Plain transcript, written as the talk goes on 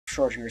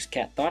Schrödinger's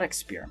cat thought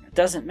experiment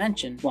doesn't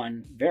mention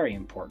one very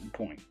important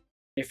point.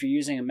 If you're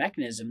using a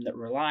mechanism that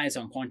relies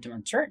on quantum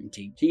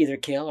uncertainty to either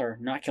kill or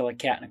not kill a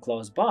cat in a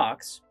closed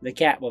box, the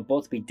cat will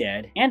both be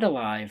dead and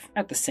alive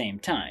at the same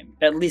time,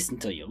 at least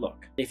until you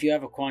look. If you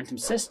have a quantum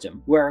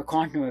system where a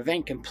quantum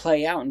event can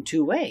play out in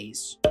two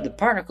ways, the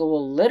particle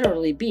will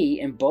literally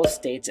be in both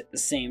states at the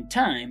same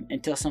time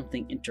until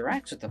something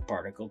interacts with the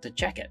particle to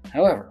check it.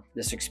 However,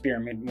 this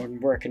experiment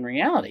wouldn't work in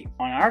reality.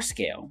 On our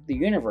scale, the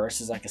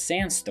universe is like a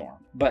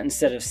sandstorm, but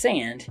instead of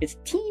sand, it's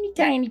teeny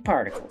tiny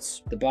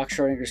particles. The box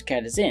Schrödinger's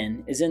cat is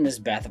in this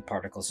bath of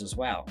particles as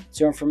well.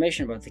 So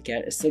information about the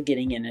cat is still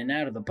getting in and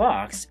out of the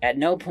box. At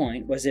no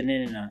point was it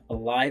in a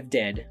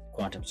alive-dead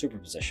quantum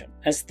superposition.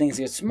 As things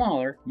get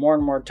smaller, more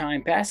and more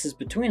time passes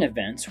between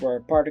events where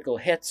a particle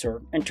hits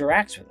or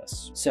interacts with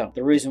us. So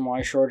the reason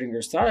why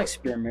Schrödinger's thought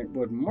experiment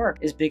wouldn't work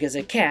is because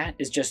a cat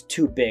is just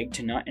too big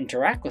to not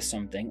interact with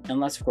something,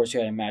 unless of course you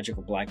had a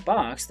magical black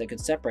box that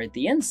could separate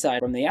the inside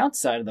from the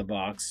outside of the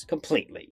box completely.